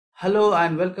Hello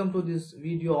and welcome to this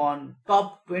video on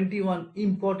top 21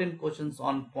 important questions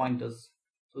on pointers.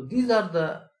 So these are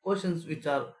the questions which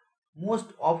are most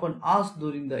often asked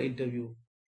during the interview.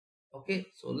 Okay,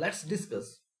 so let's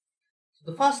discuss.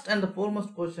 So the first and the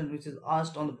foremost question which is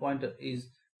asked on the pointer is,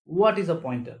 what is a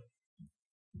pointer?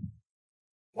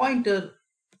 Pointer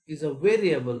is a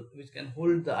variable which can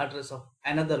hold the address of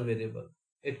another variable.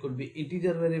 It could be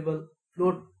integer variable,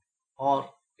 float, or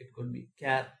it could be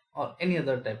char or any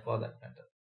other type for that matter.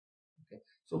 Okay.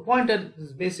 So pointer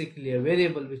is basically a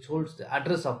variable which holds the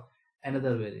address of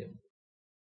another variable.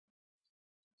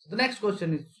 So the next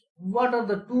question is, what are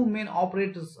the two main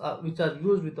operators which are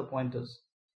used with the pointers?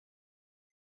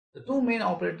 The two main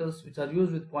operators which are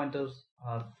used with pointers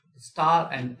are star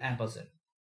and ampersand.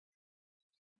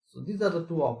 So these are the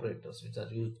two operators which are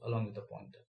used along with the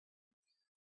pointer.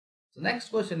 So next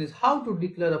question is, how to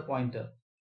declare a pointer?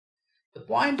 The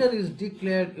pointer is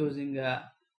declared using the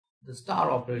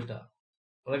star operator.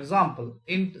 For example,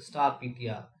 int star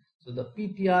ptr. So the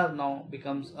ptr now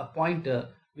becomes a pointer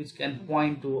which can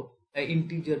point to an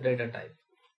integer data type.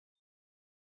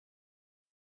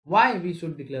 Why we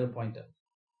should declare a pointer?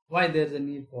 Why there is a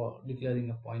need for declaring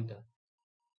a pointer?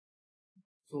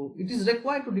 So it is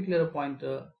required to declare a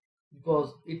pointer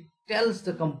because it tells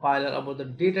the compiler about the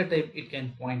data type it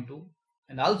can point to,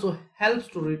 and also helps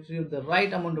to retrieve the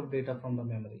right amount of data from the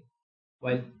memory.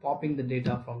 While popping the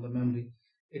data from the memory,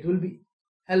 it will be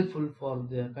helpful for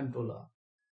the controller.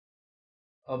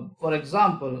 For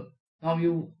example, now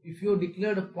if you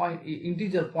declared a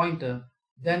integer pointer,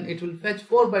 then it will fetch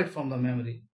 4 bytes from the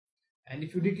memory, and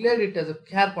if you declare it as a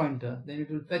char pointer, then it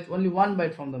will fetch only 1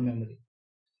 byte from the memory.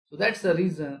 So that's the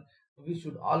reason we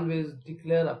should always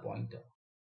declare a pointer.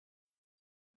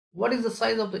 What is the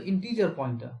size of the integer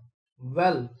pointer?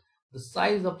 Well, the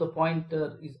size of the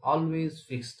pointer is always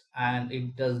fixed and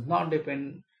it does not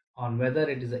depend on whether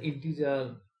it is an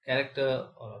integer, character,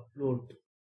 or a float.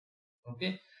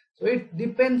 Okay, so it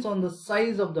depends on the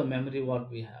size of the memory what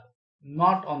we have,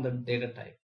 not on the data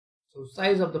type. So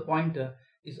size of the pointer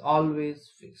is always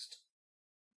fixed.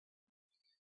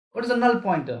 What is a null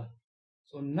pointer?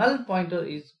 So null pointer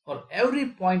is, for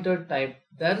every pointer type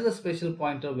there is a special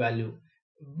pointer value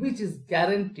which is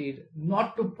guaranteed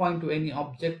not to point to any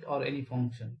object or any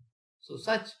function. So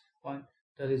such pointer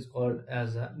is called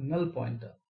as a null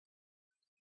pointer.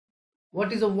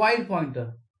 What is a void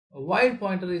pointer? A void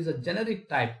pointer is a generic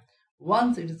type.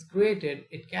 Once it is created,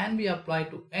 it can be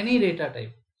applied to any data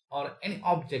type or any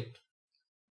object.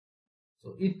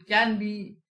 So it can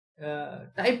be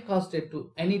typecasted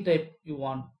to any type you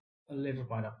want a later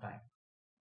point of time.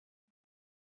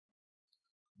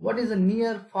 What is a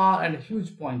near, far, and a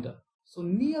huge pointer? So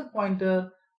near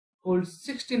pointer holds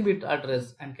 16-bit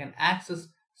address and can access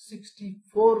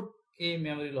 64K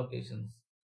memory locations.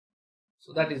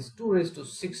 So that is 2 raised to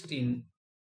 16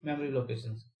 memory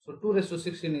locations. So 2 raised to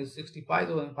 16 is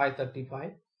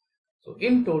 65,535. So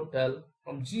in total,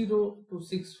 from 0 to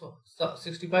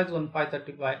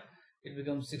 65,535, it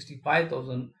becomes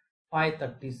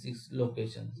 65,536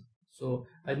 locations. So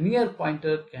a near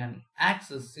pointer can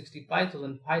access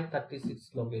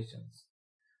 65,536 locations,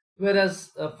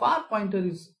 whereas a far pointer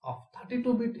is of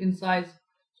 32-bit in size,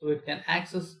 so it can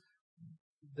access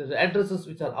the addresses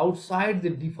which are outside the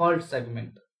default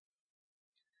segment.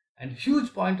 And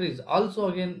huge pointer is also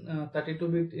again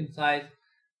 32-bit in size.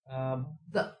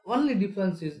 The only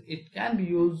difference is it can be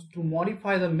used to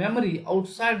modify the memory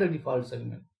outside the default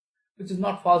segment, which is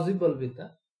not possible with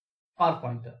a far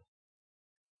pointer.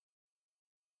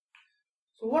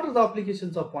 So what are the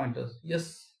applications of pointers?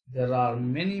 Yes, there are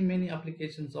many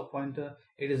applications of pointer.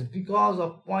 It is because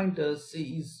of pointers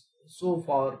C is so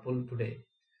powerful today.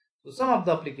 So some of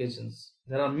the applications,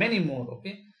 there are many more.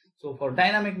 Okay, so for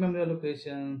dynamic memory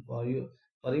allocation, for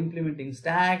implementing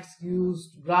stacks,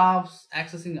 queues, graphs,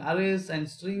 accessing arrays and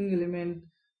string element,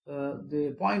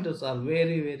 the pointers are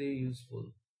very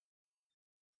useful.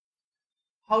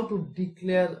 How to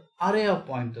declare array of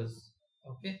pointers?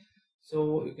 Okay,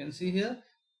 so you can see here,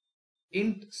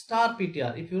 int star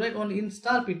ptr. If you write only int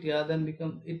star ptr, then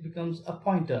it becomes a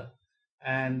pointer,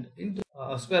 and into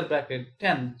a square bracket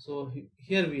 10. So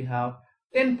here we have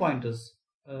 10 pointers,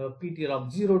 ptr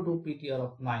of 0 to ptr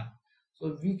of 9.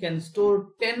 So we can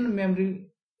store 10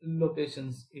 memory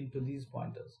locations into these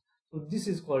pointers. So this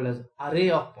is called as array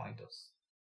of pointers.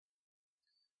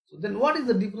 So then what is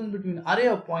the difference between array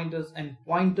of pointers and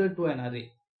pointer to an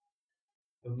array?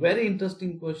 A very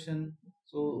interesting question.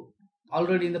 So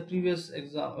already in the previous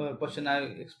question I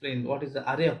explained what is the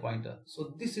array of pointer.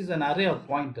 So this is an array of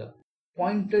pointer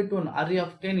pointed to an array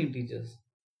of 10 integers.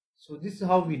 So this is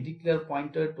how we declare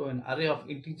pointer to an array of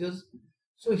integers.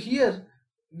 So here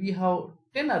we have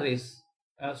 10 arrays,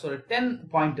 10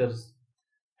 pointers,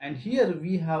 and here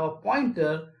we have a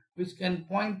pointer which can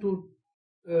point to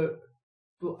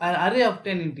an array of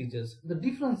 10 integers. The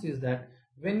difference is that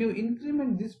when you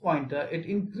increment this pointer, it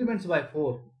increments by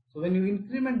 4. So when you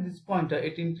increment this pointer,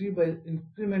 it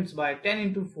increments by 10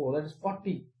 into 4, that is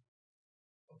 40.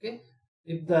 Okay,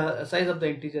 if the size of the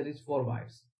integer is 4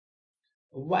 bytes.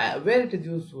 Where it is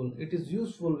useful? It is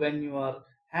useful when you are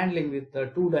handling with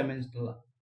the two-dimensional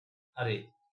array.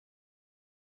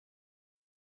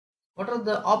 What are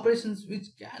the operations which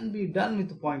can be done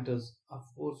with pointers? Of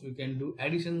course, we can do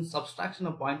addition, subtraction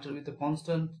of pointer with a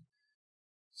constant.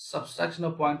 Subtraction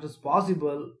of pointers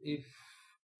possible if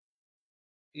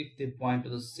they point to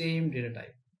the same data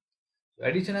type. So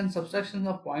addition and subtraction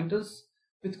of pointers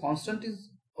with constant is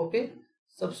okay.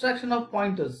 Subtraction of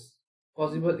pointers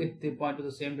possible if they point to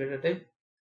the same data type.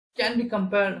 Can be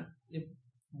compared if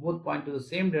both point to the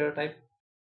same data type.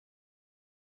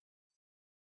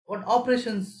 What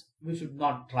operations we should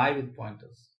not try with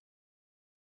pointers?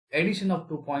 Addition of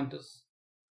 2 pointers,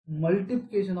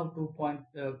 multiplication of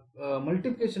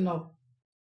multiplication of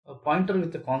a pointer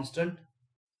with a constant,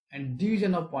 and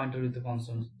division of pointer with a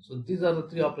constant. So these are the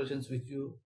 3 operations which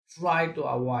you try to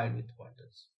avoid with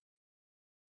pointers.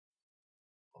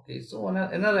 Okay, so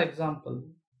another example,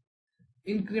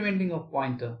 incrementing of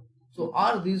pointer. So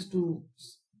are these 2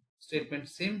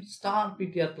 statements same? Star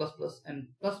ptr plus plus and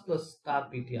plus plus star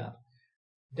ptr?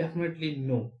 Definitely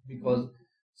no, because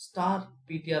star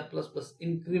ptr plus plus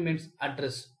increments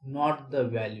address, not the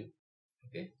value.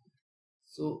 Okay,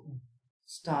 so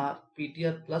star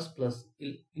ptr plus plus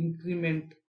will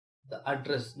increment the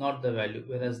address, not the value,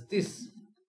 whereas this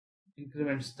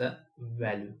increments the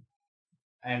value.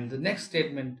 And the next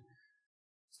statement,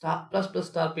 star plus plus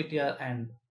star ptr and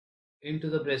into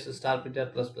the braces star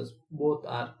ptr plus plus, both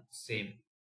are same.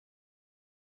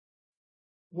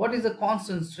 What is a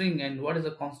constant string and what is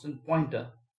a constant pointer?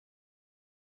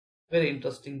 Very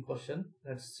interesting question.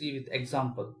 Let's see with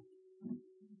example.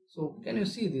 So can you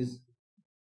see this?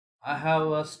 I have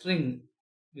a string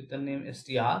with the name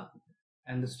str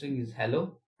and the string is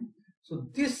hello. So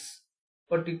this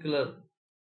particular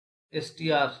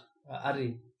str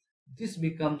array, this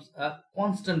becomes a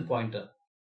constant pointer.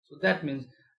 So that means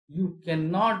you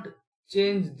cannot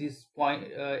change this point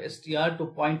str to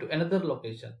point to another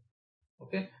location.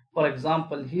 Okay, for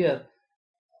example, here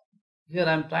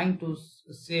I'm trying to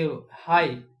say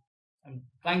hi. I'm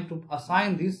trying to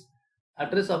assign this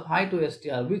address of hi to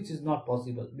str, which is not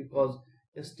possible because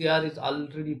str is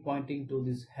already pointing to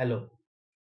this hello.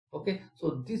 Okay,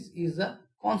 so this is a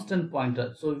constant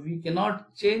pointer, so we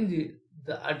cannot change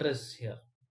the address here.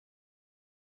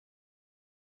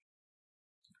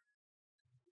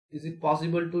 Is it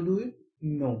possible to do it?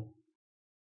 No.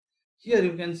 Here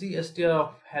you can see str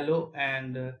of hello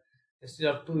and str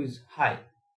of 2 is hi.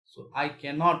 So I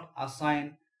cannot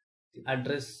assign the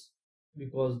address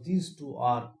because these 2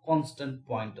 are constant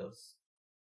pointers.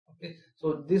 Okay,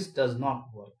 so this does not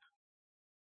work.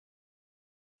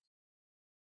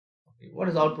 Okay, what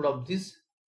is the output of this?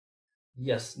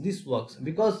 Yes, this works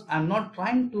because I'm not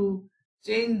trying to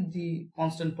change the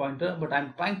constant pointer, but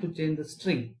I'm trying to change the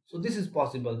string. So this is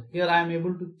possible. Here I am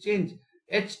able to change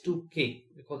h to k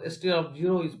because str of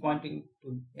 0 is pointing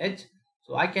to h,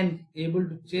 so I can able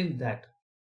to change that.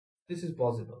 This is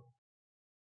possible.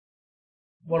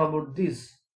 What about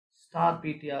this star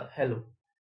ptr hello?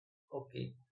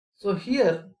 Okay, so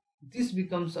here this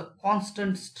becomes a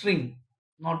constant string,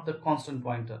 not the constant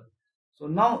pointer. So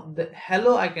now the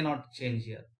hello I cannot change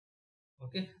here.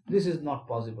 Okay, this is not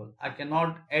possible. I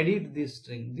cannot edit this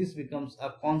string. This becomes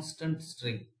a constant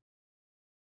string.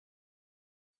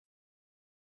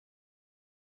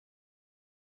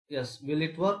 Yes, will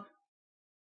it work?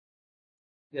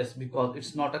 Yes, because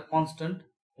it's not a constant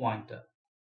pointer.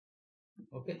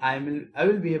 Okay, I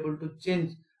will be able to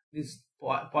change this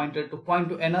pointer to point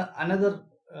to another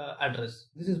address.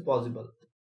 This is possible.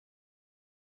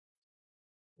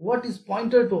 What is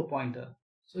pointer to a pointer?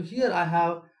 So here I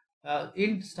have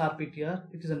int star ptr.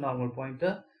 It is a normal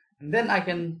pointer, and then I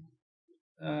can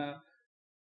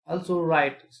also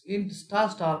write int star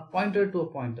star pointer to a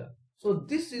pointer. So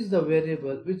this is the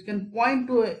variable which can point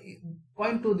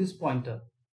to this pointer.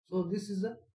 So this is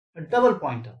a double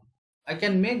pointer. I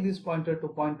can make this pointer to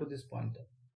point to this pointer.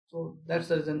 So that's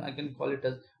the reason I can call it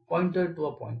as pointer to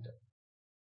a pointer.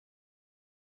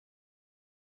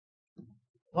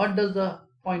 What does the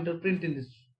pointer print in this?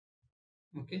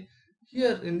 Okay,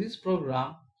 here in this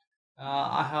program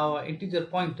I have an integer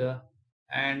pointer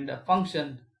and a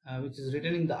function which is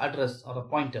returning the address or a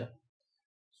pointer.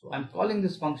 So I'm calling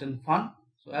this function fun.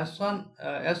 So So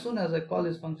as soon as I call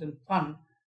this function fun,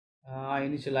 I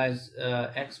initialize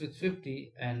x with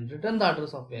 50 and return the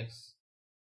address of x.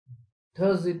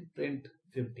 Does it print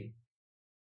 50?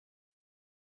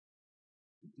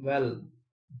 Well,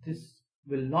 this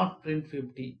will not print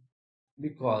 50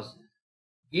 because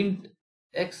int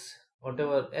x,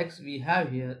 whatever x we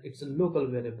have here, it's a local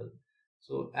variable.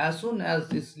 So as soon as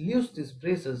this leaves these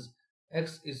braces,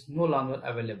 x is no longer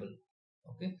available.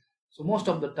 Okay, so most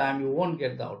of the time you won't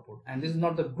get the output, and this is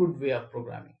not the good way of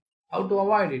programming. How to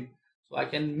avoid it? So I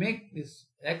can make this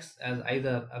x as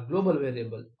either a global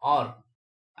variable, or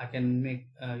I can make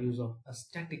use of a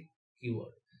static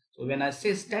keyword. So when I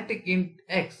say static int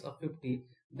x of 50,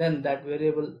 then that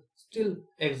variable still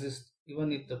exists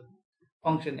even if the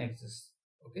function exists.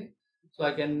 Okay, so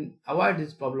I can avoid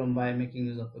this problem by making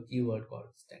use of a keyword called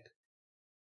static.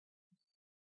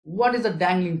 What is a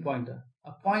dangling pointer?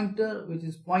 A pointer which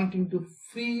is pointing to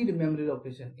freed memory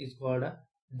location is called a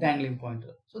dangling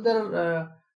pointer. So there are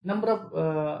a number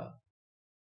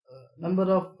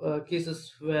of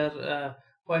cases where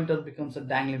pointer becomes a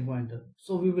dangling pointer.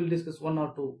 So we will discuss one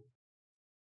or two.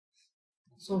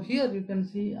 So here you can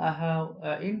see I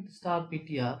have int star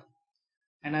ptr,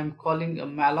 and I'm calling a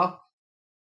malloc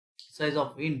size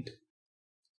of int.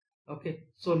 Okay,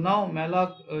 so now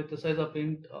malloc with the size of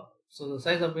int, so the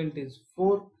size of int is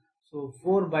 4. So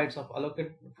 4 bytes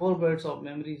of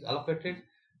memory is allocated,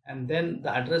 and then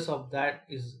the address of that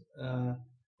is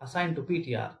assigned to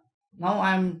ptr. Now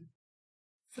I'm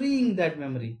freeing that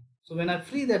memory. So when I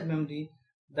free that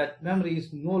memory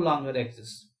is no longer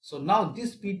exists. So now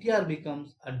this ptr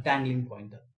becomes a dangling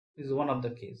pointer. This is one of the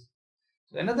case.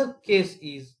 So another case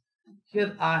is,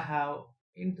 here I have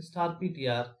int star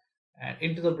ptr, and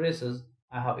into the braces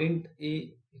I have int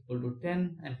a equal to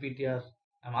 10 and ptr.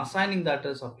 I'm assigning the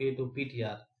address of a to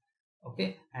ptr.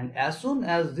 Okay, and as soon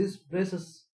as this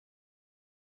braces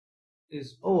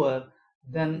is over,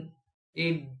 then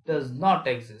it does not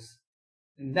exist.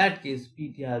 In that case,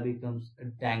 ptr becomes a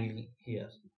dangling here.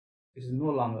 It is no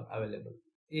longer available.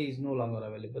 A is no longer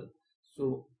available.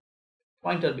 So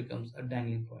pointer becomes a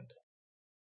dangling pointer.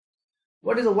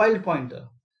 What is a wild pointer?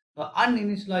 The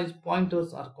uninitialized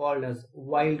pointers are called as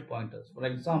wild pointers. For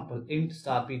example, int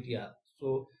star ptr.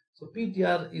 So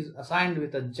ptr is assigned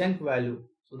with a junk value.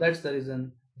 So that's the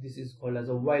reason this is called as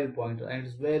a wild pointer, and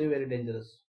it's very, very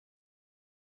dangerous.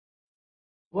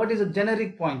 What is a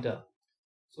generic pointer?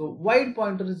 So wide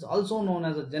pointer is also known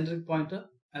as a generic pointer,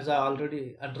 as I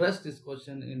already addressed this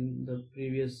question in the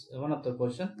previous one of the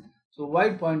question. So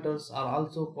wide pointers are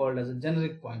also called as a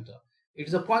generic pointer. It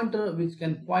is a pointer which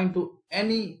can point to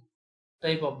any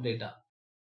type of data.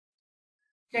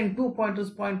 Can two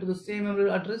pointers point to the same memory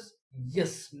address?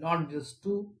 Yes, not just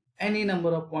two. Any number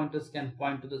of pointers can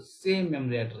point to the same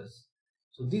memory address.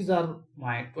 So these are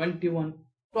my 21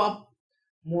 top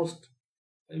most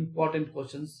important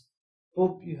questions.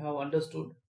 Hope you have understood.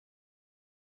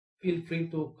 Feel free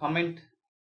to comment,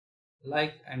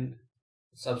 like, and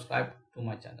subscribe to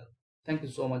my channel. Thank you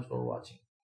so much for watching.